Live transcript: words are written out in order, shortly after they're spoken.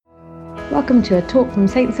Welcome to a talk from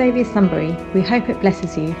St Saviour's Sunbury. We hope it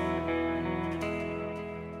blesses you.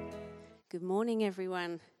 Good morning,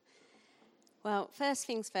 everyone. Well, first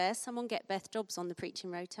things first, someone get Beth Dobbs on the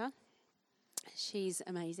preaching rota. She's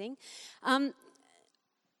amazing.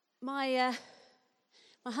 My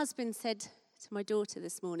husband said to my daughter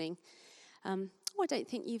this morning, I don't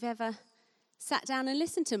think you've ever sat down and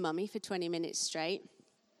listened to Mummy for 20 minutes straight.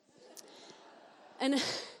 And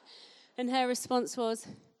her response was,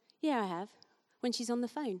 yeah, I have, when she's on the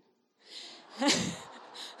phone.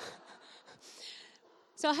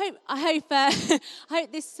 So I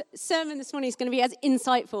hope this sermon this morning is going to be as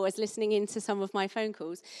insightful as listening into some of my phone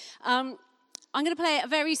calls. I'm going to play a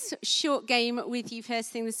very short game with you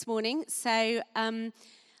first thing this morning. So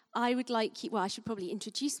I should probably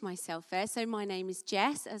introduce myself first. So my name is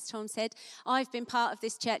Jess, as Tom said. I've been part of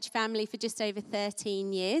this church family for just over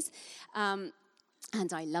 13 years.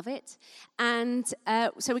 And I love it. And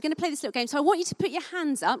so we're going to play this little game. So I want you to put your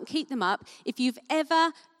hands up, keep them up, if you've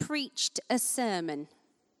ever preached a sermon.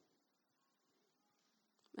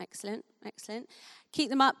 Excellent, excellent. Keep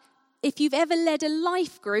them up. If you've ever led a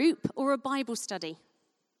life group or a Bible study.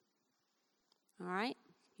 All right,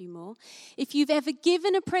 a few more. If you've ever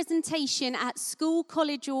given a presentation at school,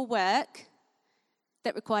 college, or work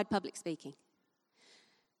that required public speaking.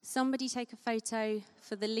 Somebody take a photo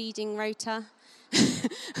for the leading rota.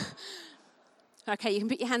 Okay, you can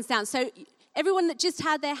put your hands down. So everyone that just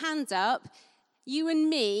had their hand up, you and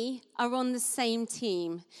me are on the same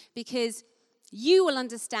team because you will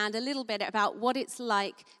understand a little bit about what it's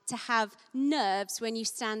like to have nerves when you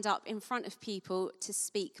stand up in front of people to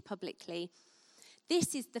speak publicly.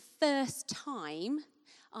 This is the first time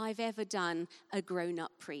I've ever done a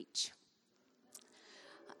grown-up preach.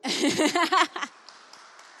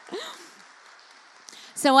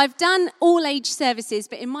 So I've done all age services,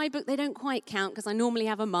 but in my book they don't quite count because I normally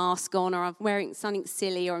have a mask on or I'm wearing something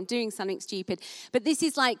silly or I'm doing something stupid. But this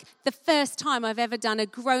is like the first time I've ever done a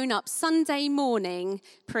grown-up Sunday morning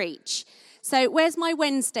preach. So where's my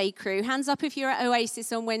Wednesday crew? Hands up if you're at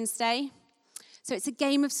Oasis on Wednesday. So it's a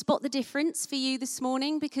game of spot the difference for you this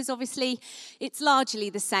morning because obviously it's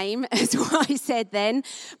largely the same as what I said then.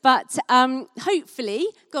 But hopefully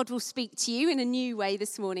God will speak to you in a new way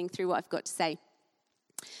this morning through what I've got to say.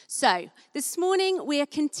 So, this morning we are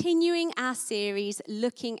continuing our series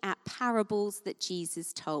looking at parables that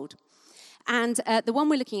Jesus told. And the one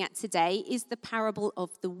we're looking at today is the parable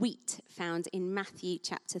of the wheat found in Matthew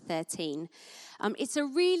chapter 13. It's a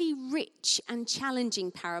really rich and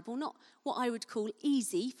challenging parable, not what I would call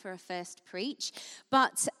easy for a first preach,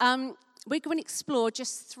 but we're going to explore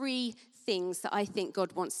just three things that I think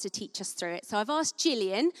God wants to teach us through it. So I've asked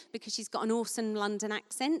Gillian, because she's got an awesome London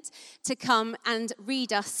accent, to come and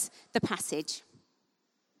read us the passage.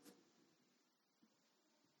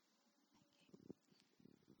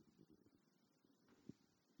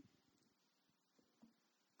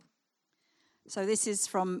 So this is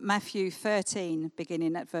from Matthew 13,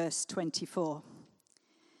 beginning at verse 24.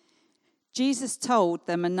 Jesus told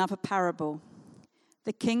them another parable.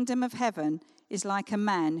 The kingdom of heaven is like a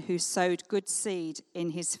man who sowed good seed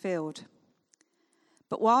in his field.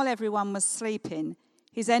 But while everyone was sleeping,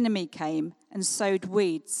 his enemy came and sowed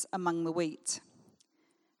weeds among the wheat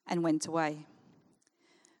and went away.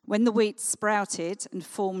 When the wheat sprouted and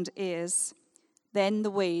formed ears, then the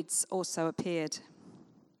weeds also appeared.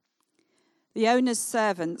 The owner's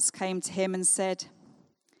servants came to him and said,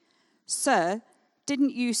 "Sir,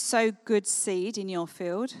 didn't you sow good seed in your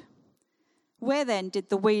field? Where then did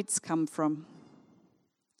the weeds come from?"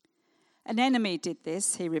 "An enemy did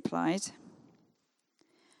this," he replied.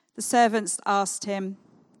 The servants asked him,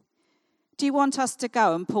 "Do you want us to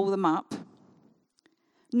go and pull them up?"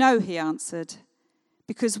 "No," he answered,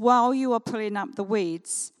 "because while you are pulling up the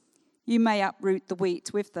weeds, you may uproot the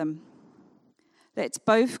wheat with them. Let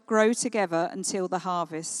both grow together until the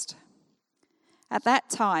harvest. At that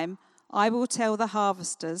time, I will tell the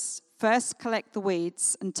harvesters, first collect the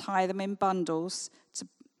weeds and tie them in bundles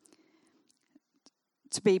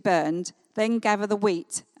to be burned, then gather the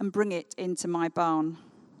wheat and bring it into my barn."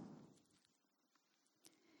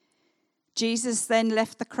 Jesus then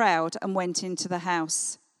left the crowd and went into the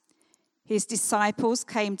house. His disciples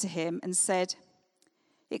came to him and said,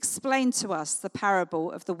 "Explain to us the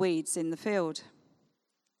parable of the weeds in the field."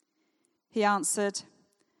 He answered,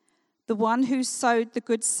 "The one who sowed the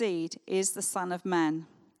good seed is the Son of Man.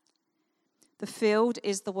 The field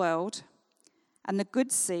is the world, and the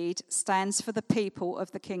good seed stands for the people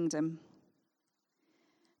of the kingdom.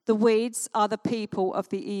 The weeds are the people of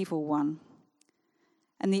the evil one,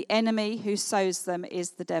 and the enemy who sows them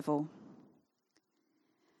is the devil.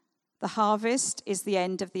 The harvest is the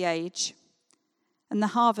end of the age, and the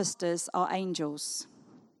harvesters are angels.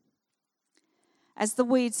 As the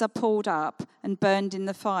weeds are pulled up and burned in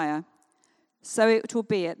the fire, so it will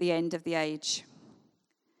be at the end of the age.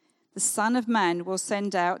 The Son of Man will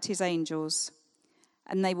send out his angels,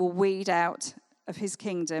 and they will weed out of his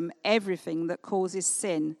kingdom everything that causes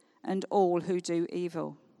sin and all who do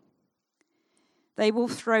evil. They will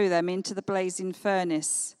throw them into the blazing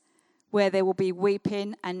furnace, where there will be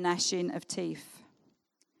weeping and gnashing of teeth.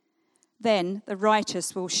 Then the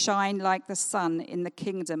righteous will shine like the sun in the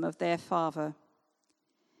kingdom of their Father.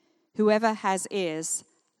 Whoever has ears,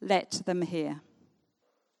 let them hear.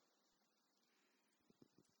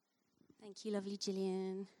 Thank you, lovely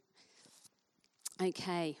Gillian.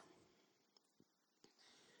 Okay.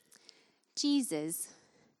 Jesus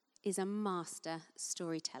is a master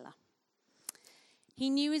storyteller. He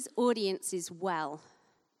knew his audiences well,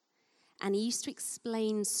 and he used to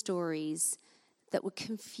explain stories that were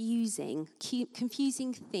confusing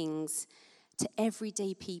things to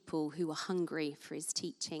everyday people who were hungry for his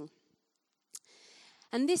teaching.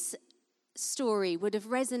 And this story would have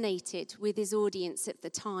resonated with his audience at the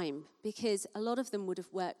time because a lot of them would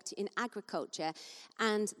have worked in agriculture,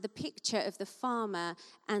 and the picture of the farmer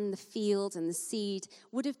and the field and the seed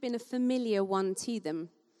would have been a familiar one to them.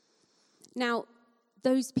 Now,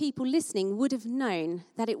 those people listening would have known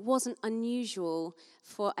that it wasn't unusual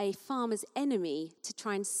for a farmer's enemy to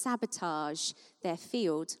try and sabotage their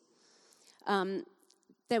field.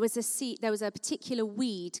 There was a particular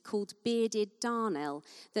weed called bearded darnel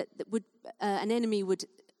that would an enemy would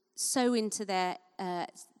sow into their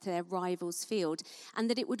rival's field, and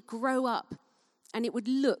that it would grow up and it would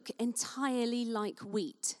look entirely like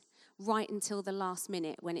wheat right until the last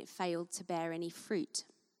minute when it failed to bear any fruit.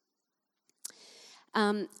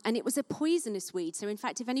 And it was a poisonous weed, so in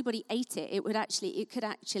fact, if anybody ate it, it could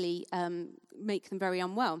actually make them very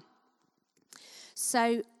unwell.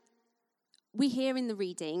 So we hear in the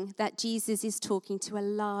reading that Jesus is talking to a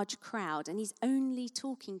large crowd, and he's only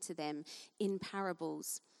talking to them in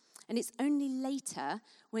parables. And it's only later,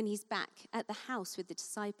 when he's back at the house with the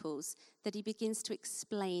disciples, that he begins to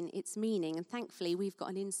explain its meaning. And thankfully, we've got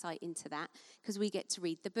an insight into that because we get to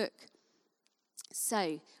read the book.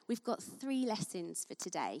 So we've got 3 lessons for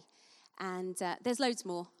today. And there's loads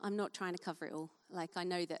more. I'm not trying to cover it all. I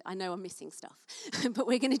know I'm missing stuff. But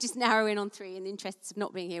we're going to just narrow in on 3 in the interests of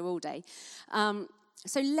not being here all day.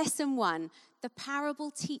 So lesson 1, the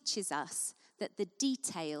parable teaches us that the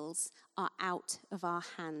details are out of our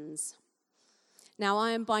hands. Now,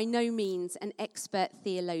 I am by no means an expert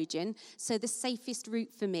theologian, so the safest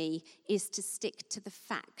route for me is to stick to the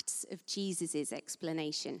facts of Jesus'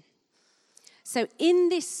 explanation. So in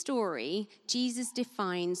this story, Jesus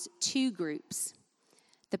defines 2 groups: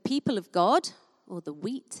 the people of God, or the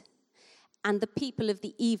wheat, and the people of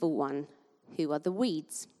the evil one, who are the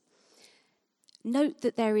weeds. Note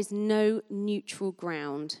that there is no neutral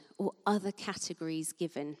ground or other categories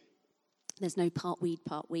given. There's no part weed,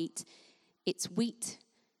 part wheat. It's wheat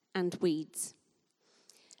and weeds.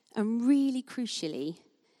 And really crucially,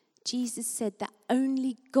 Jesus said that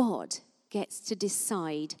only God gets to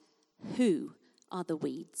decide who are the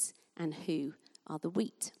weeds and who are the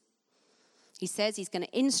wheat. He says he's going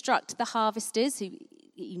to instruct the harvesters, who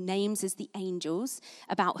he names as the angels,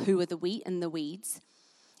 about who are the wheat and the weeds.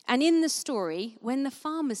 And in the story, when the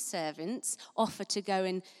farmer's servants offer to go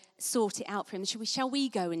and sort it out for him, shall we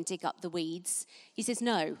go and dig up the weeds? He says,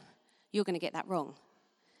 no, you're going to get that wrong.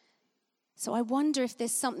 So I wonder if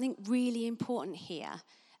there's something really important here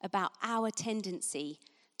about our tendency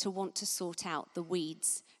to want to sort out the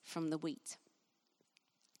weeds from the wheat.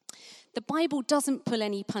 The Bible doesn't pull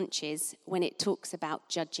any punches when it talks about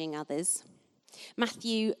judging others.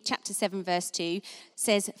 Matthew chapter 7 verse 2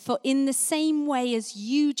 says, "For in the same way as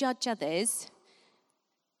you judge others,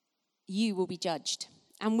 you will be judged.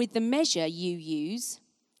 And with the measure you use,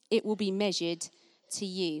 it will be measured to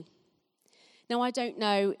you." Now, I don't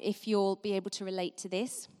know if you'll be able to relate to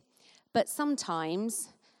this, but sometimes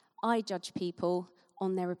I judge people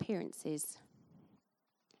on their appearances.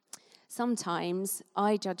 Sometimes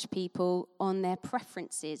I judge people on their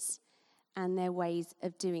preferences and their ways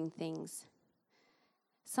of doing things.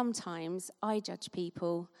 Sometimes I judge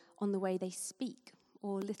people on the way they speak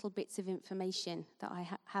or little bits of information that I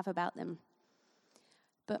have about them.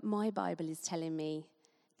 But my Bible is telling me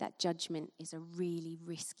that judgment is a really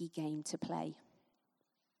risky game to play.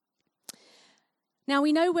 Now,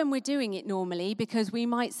 we know when we're doing it normally because we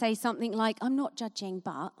might say something like, "I'm not judging,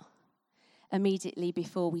 but," immediately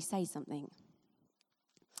before we say something.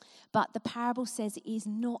 But the parable says it is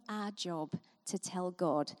not our job to tell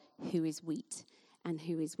God who is wheat and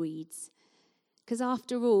who is weeds. Because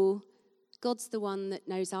after all, God's the one that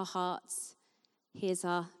knows our hearts, hears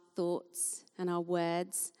our thoughts and our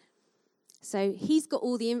words. So he's got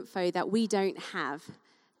all the info that we don't have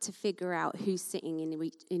to figure out who's sitting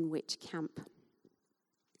in which camp.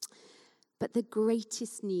 But the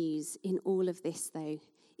greatest news in all of this, though,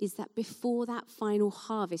 is that before that final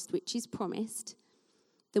harvest, which is promised,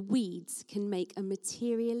 the weeds can make a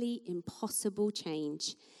materially impossible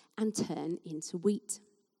change and turn into wheat.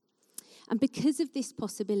 And because of this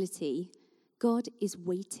possibility, God is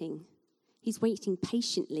waiting. He's waiting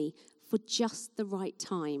patiently for just the right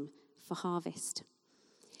time for harvest.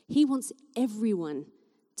 He wants everyone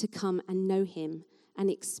to come and know him and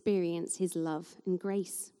experience his love and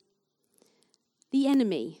grace. The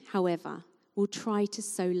enemy, however, will try to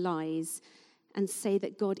sow lies and say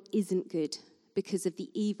that God isn't good because of the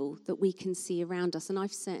evil that we can see around us. And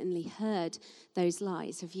I've certainly heard those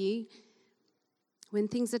lies. Have you? When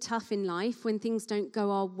things are tough in life, when things don't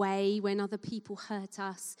go our way, when other people hurt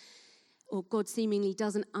us, or God seemingly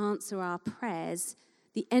doesn't answer our prayers,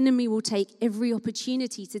 the enemy will take every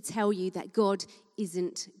opportunity to tell you that God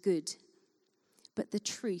isn't good. But the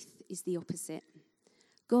truth is the opposite.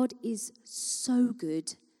 God is so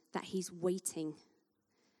good that he's waiting.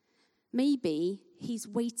 Maybe he's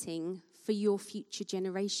waiting for your future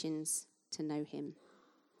generations to know him.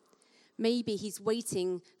 Maybe he's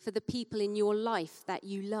waiting for the people in your life that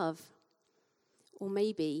you love. Or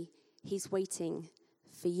maybe he's waiting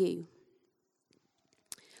for you.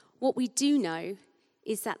 What we do know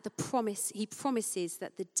is that he promises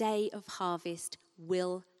that the day of harvest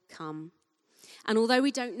will come. And although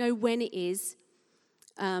we don't know when it is,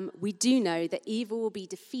 we do know that evil will be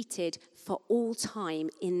defeated for all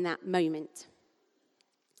time in that moment.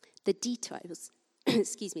 The details,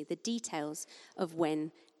 the details of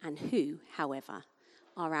when and who, however,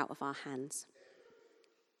 are out of our hands.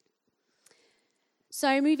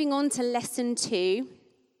 So moving on to lesson 2,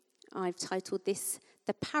 I've titled this,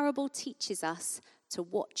 "The Parable Teaches Us to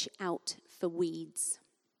Watch Out for Weeds."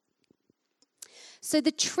 So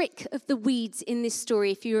the trick of the weeds in this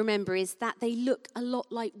story, if you remember, is that they look a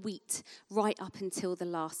lot like wheat right up until the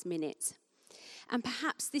last minute. And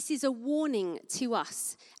perhaps this is a warning to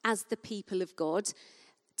us as the people of God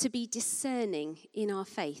to be discerning in our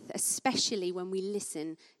faith, especially when we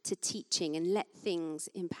listen to teaching and let things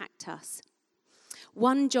impact us.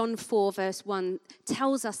 1 John 4 verse 1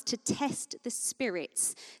 tells us to test the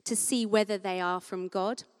spirits to see whether they are from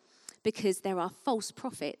God, because there are false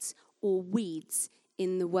prophets or weeds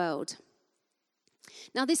in the world.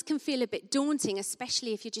 Now, this can feel a bit daunting,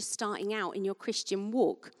 especially if you're just starting out in your Christian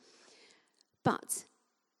walk. But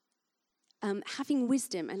having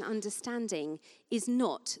wisdom and understanding is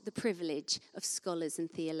not the privilege of scholars and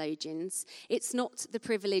theologians. It's not the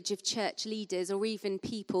privilege of church leaders or even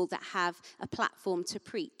people that have a platform to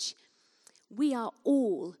preach. We are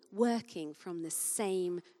all working from the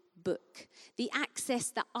same book. The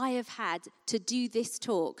access that I have had to do this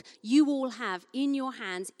talk, you all have in your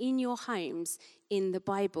hands, in your homes, in the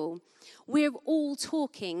Bible. We're all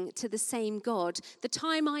talking to the same God. The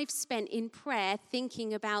time I've spent in prayer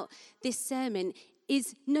thinking about this sermon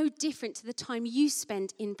is no different to the time you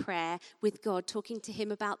spend in prayer with God, talking to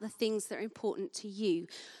him about the things that are important to you.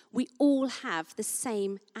 We all have the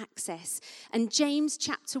same access. And James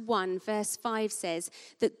chapter 1 verse 5 says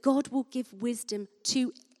that God will give wisdom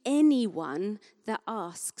to anyone that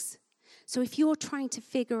asks. So if you're trying to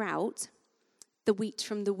figure out the wheat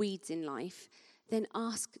from the weeds in life, then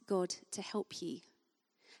ask God to help you.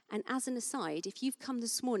 And as an aside, if you've come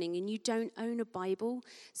this morning and you don't own a Bible,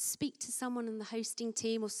 speak to someone on the hosting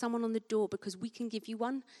team or someone on the door, because we can give you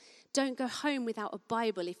one. Don't go home without a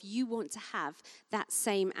Bible if you want to have that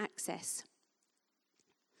same access.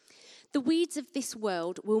 The weeds of this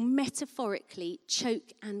world will metaphorically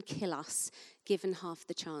choke and kill us, given half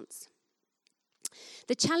the chance.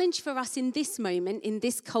 The challenge for us in this moment, in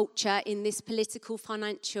this culture, in this political,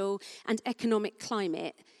 financial, and economic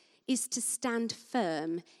climate, is to stand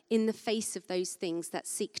firm in the face of those things that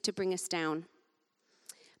seek to bring us down.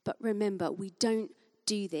 But remember, we don't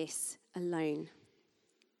do this alone.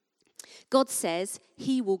 God says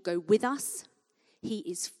he will go with us, he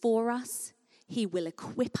is for us, he will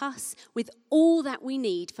equip us with all that we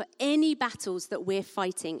need for any battles that we're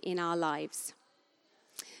fighting in our lives.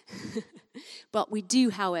 But we do,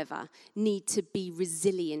 however, need to be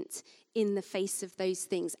resilient in the face of those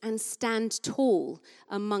things and stand tall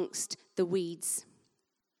amongst the weeds.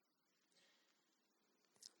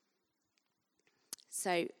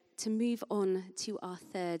 So, to move on to our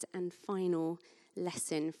third and final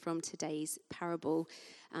lesson from today's parable,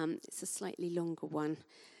 it's a slightly longer one,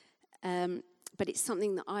 but it's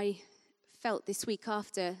something that I felt this week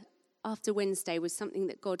after after Wednesday was something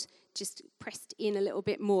that God just pressed in a little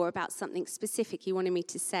bit more about something specific he wanted me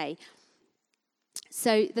to say.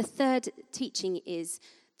 So the third teaching is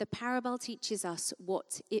the parable teaches us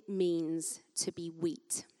what it means to be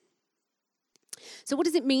wheat. So what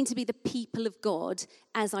does it mean to be the people of God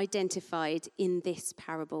as identified in this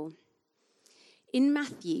parable? In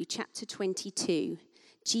Matthew chapter 22,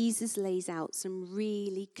 Jesus lays out some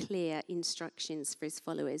really clear instructions for his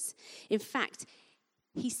followers. In fact,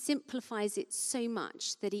 he simplifies it so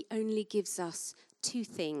much that he only gives us two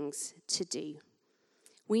things to do.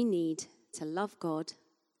 We need to love God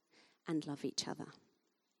and love each other.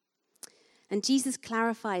 And Jesus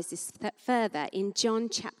clarifies this further in John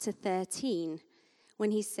chapter 13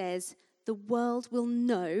 when he says, the world will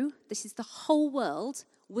know, this is the whole world,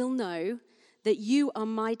 will know that you are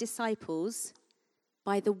my disciples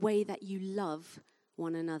by the way that you love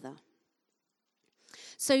one another.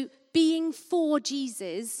 So being for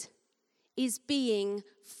Jesus is being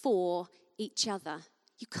for each other.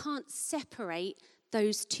 You can't separate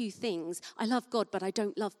those two things. I love God, but I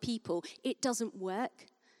don't love people. It doesn't work.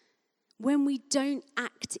 When we don't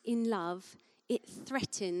act in love, it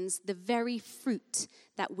threatens the very fruit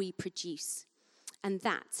that we produce. And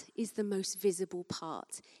that is the most visible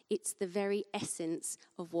part. It's the very essence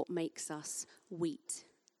of what makes us wheat.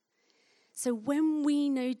 So when we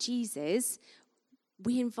know Jesus,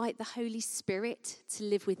 we invite the Holy Spirit to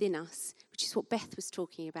live within us, which is what Beth was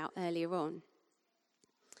talking about earlier on.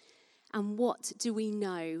 And what do we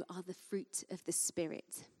know are the fruit of the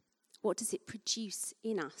Spirit? What does it produce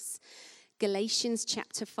in us? Galatians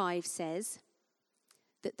chapter 5 says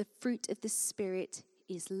that the fruit of the Spirit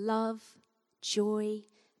is love, joy,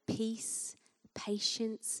 peace,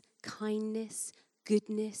 patience, kindness,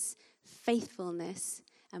 goodness, faithfulness,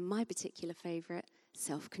 and my particular favourite,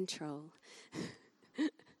 self-control.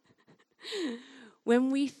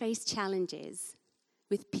 When we face challenges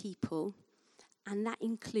with people, and that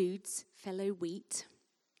includes fellow wheat,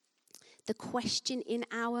 the question in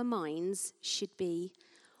our minds should be,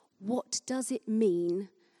 what does it mean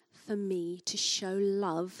for me to show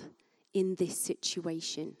love in this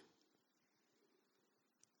situation?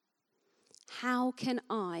 How can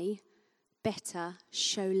I better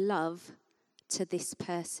show love to this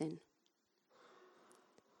person?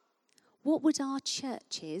 What would our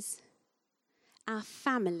churches, our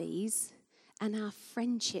families, and our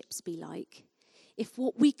friendships be like if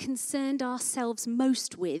what we concerned ourselves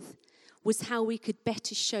most with was how we could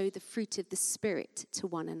better show the fruit of the Spirit to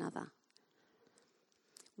one another?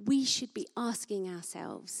 We should be asking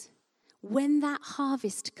ourselves, when that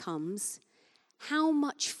harvest comes, how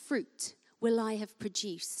much fruit will I have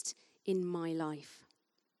produced in my life?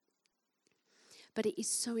 But it is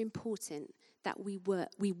so important that we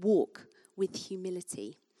walk with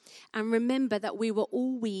humility. And remember that we were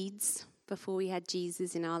all weeds before we had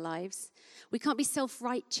Jesus in our lives. We can't be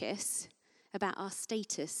self-righteous about our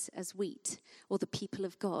status as wheat or the people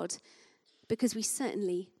of God, because we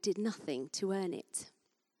certainly did nothing to earn it.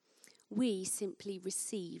 We simply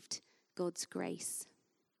received God's grace.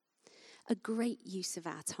 A great use of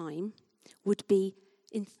our time would be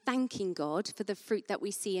in thanking God for the fruit that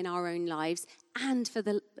we see in our own lives and for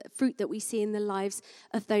the fruit that we see in the lives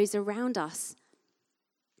of those around us.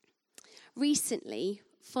 Recently,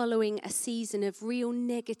 following a season of real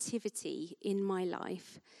negativity in my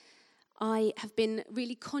life, I have been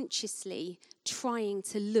really consciously trying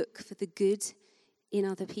to look for the good in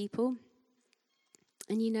other people.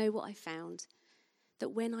 And you know what I found? That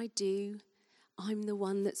when I do, I'm the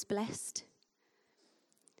one that's blessed.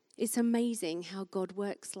 It's amazing how God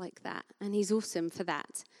works like that, and he's awesome for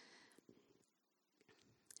that.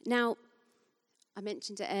 Now, I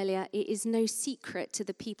mentioned it earlier, it is no secret to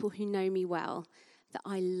the people who know me well that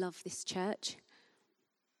I love this church.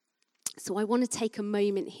 So I want to take a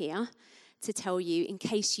moment here to tell you, in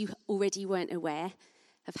case you already weren't aware,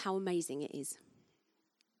 of how amazing it is.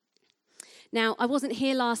 Now, I wasn't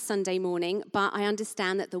here last Sunday morning, but I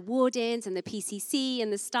understand that the wardens and the PCC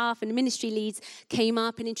and the staff and the ministry leads came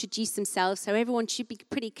up and introduced themselves, so everyone should be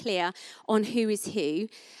pretty clear on who is who.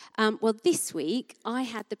 Well, this week, I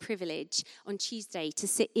had the privilege on Tuesday to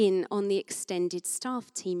sit in on the extended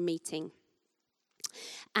staff team meeting.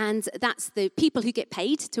 And that's the people who get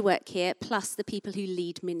paid to work here, plus the people who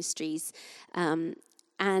lead ministries. And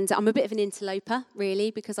I'm a bit of an interloper,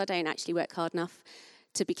 really, because I don't actually work hard enough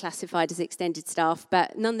to be classified as extended staff.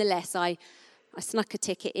 But nonetheless, I snuck a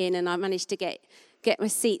ticket in and I managed to get my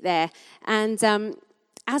seat there. And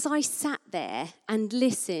as I sat there and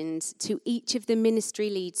listened to each of the ministry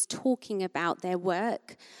leads talking about their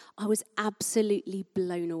work, I was absolutely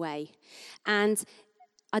blown away. And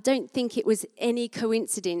I don't think it was any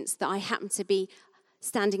coincidence that I happened to be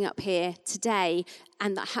standing up here today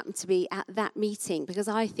and that I happened to be at that meeting, because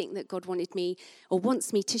I think that God wanted me or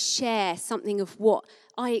wants me to share something of what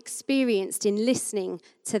I experienced in listening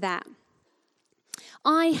to that.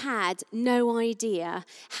 I had no idea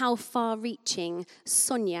how far-reaching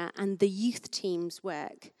Sonia and the youth team's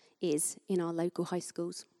work is in our local high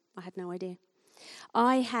schools. I had no idea.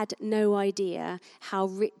 I had no idea how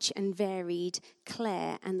rich and varied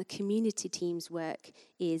Claire and the community team's work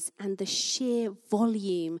is, and the sheer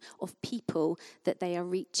volume of people that they are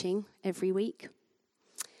reaching every week.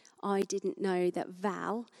 I didn't know that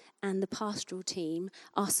Val and the pastoral team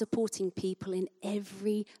are supporting people in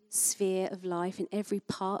every sphere of life, in every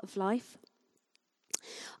part of life.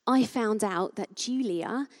 I found out that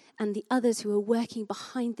Julia and the others who are working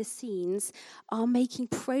behind the scenes are making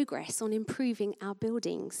progress on improving our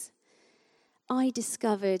buildings. I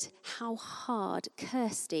discovered how hard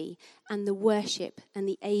Kirsty and the worship and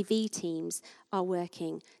the AV teams are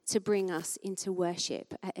working to bring us into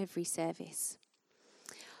worship at every service.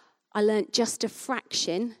 I learnt just a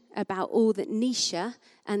fraction about all that Nisha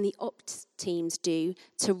and the ops teams do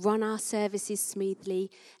to run our services smoothly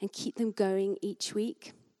and keep them going each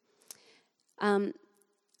week.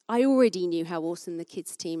 I already knew how awesome the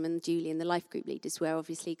kids team and Julie and the life group leaders were,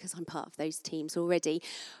 obviously, because I'm part of those teams already.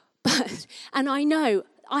 And I know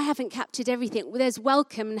I haven't captured everything. There's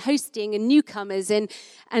welcome and hosting and newcomers and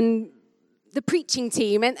the preaching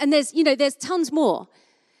team, and there's tons more.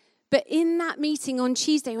 But in that meeting on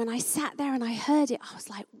Tuesday, when I sat there and I heard it, I was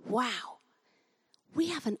like, wow, we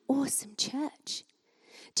have an awesome church.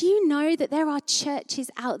 Do you know that there are churches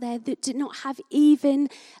out there that do not have even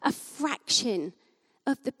a fraction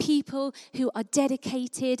of the people who are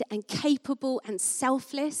dedicated and capable and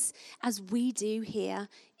selfless as we do here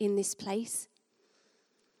in this place?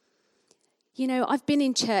 You know, I've been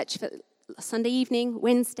in church for Sunday evening,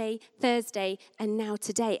 Wednesday, Thursday, and now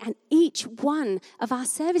today. And each one of our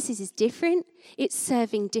services is different. It's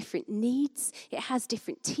serving different needs. It has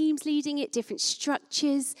different teams leading it, different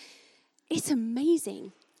structures. It's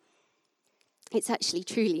amazing. It's actually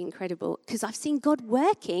truly incredible, because I've seen God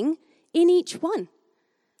working in each one.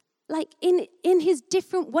 Like in his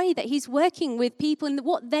different way that he's working with people and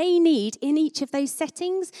what they need in each of those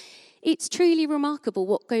settings. It's truly remarkable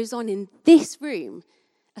what goes on in this room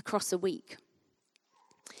across a week.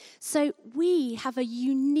 So we have a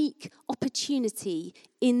unique opportunity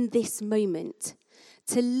in this moment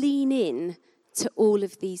to lean in to all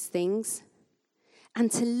of these things and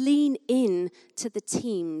to lean in to the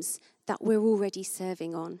teams that we're already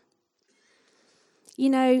serving on. You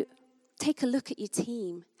know, take a look at your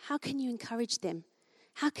team. How can you encourage them?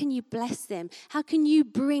 How can you bless them? How can you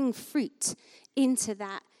bring fruit into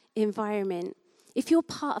that environment? If you're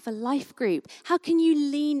part of a life group, how can you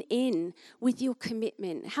lean in with your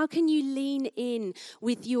commitment? How can you lean in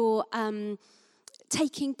with your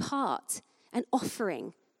taking part and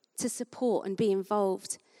offering to support and be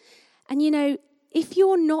involved? And you know, if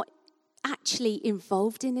you're not actually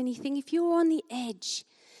involved in anything, if you're on the edge,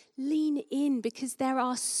 lean in, because there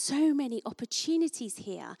are so many opportunities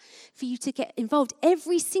here for you to get involved.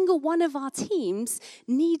 Every single one of our teams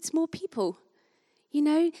needs more people. You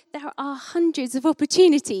know, there are hundreds of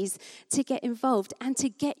opportunities to get involved and to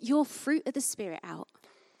get your fruit of the Spirit out.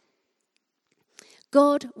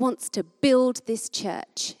 God wants to build this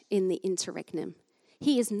church in the interregnum.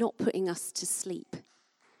 He is not putting us to sleep.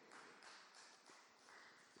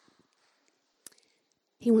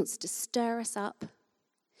 He wants to stir us up.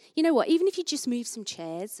 You know what? Even if you just move some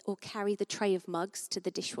chairs or carry the tray of mugs to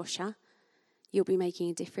the dishwasher, you'll be making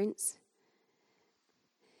a difference.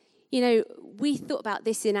 You know, we thought about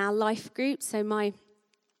this in our life group. So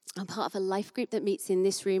I'm part of a life group that meets in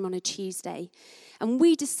this room on a Tuesday. And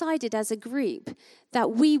we decided as a group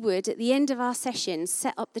that we would, at the end of our session,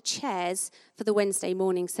 set up the chairs for the Wednesday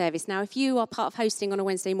morning service. Now, if you are part of hosting on a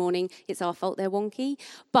Wednesday morning, it's our fault they're wonky.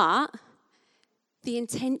 But the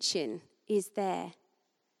intention is there.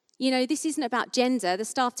 You know, this isn't about gender. The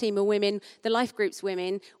staff team are women. The life group's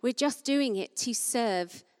women. We're just doing it to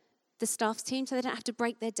serve the staff team so they don't have to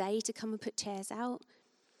break their day to come and put chairs out.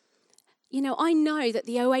 You know, I know that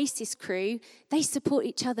the Oasis crew, they support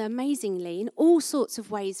each other amazingly in all sorts of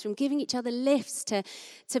ways, from giving each other lifts to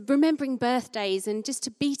remembering birthdays and just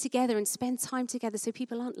to be together and spend time together so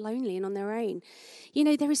people aren't lonely and on their own. You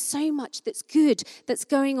know, there is so much that's good that's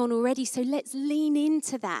going on already, so let's lean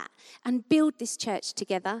into that and build this church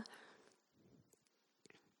together.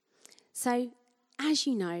 So, as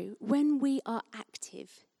you know, when we are active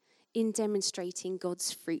in demonstrating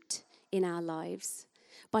God's fruit in our lives,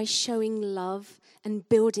 by showing love and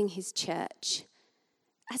building his church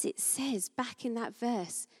as it says back in that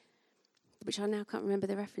verse, which I now can't remember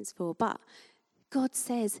the reference for, but God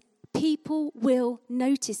says, people will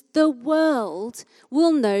notice, the world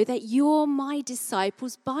will know that you're my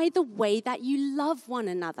disciples by the way that you love one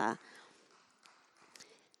another.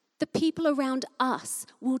 The people around us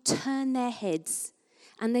will turn their heads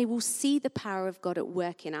and they will see the power of God at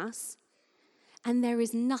work in us. And there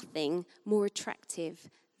is nothing more attractive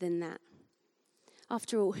than that.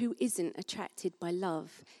 After all, who isn't attracted by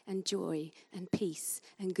love and joy and peace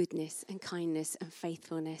and goodness and kindness and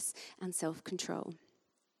faithfulness and self-control?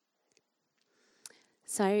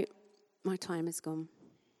 So, my time has gone.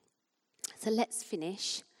 So let's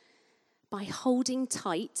finish by holding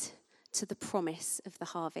tight to the promise of the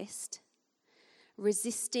harvest,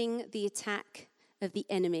 resisting the attack of the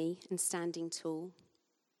enemy and standing tall.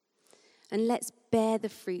 And let's bear the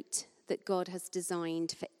fruit that God has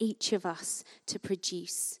designed for each of us to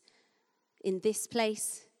produce in this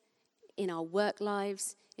place, in our work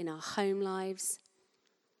lives, in our home lives.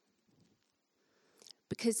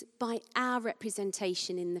 Because by our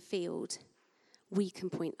representation in the field, we can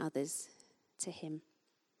point others to him.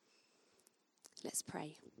 Let's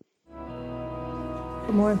pray.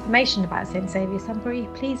 For more information about St Saviour's Sunbury,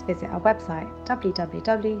 please visit our website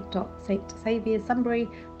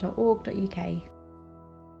www.stsaviourssunbury.org.uk.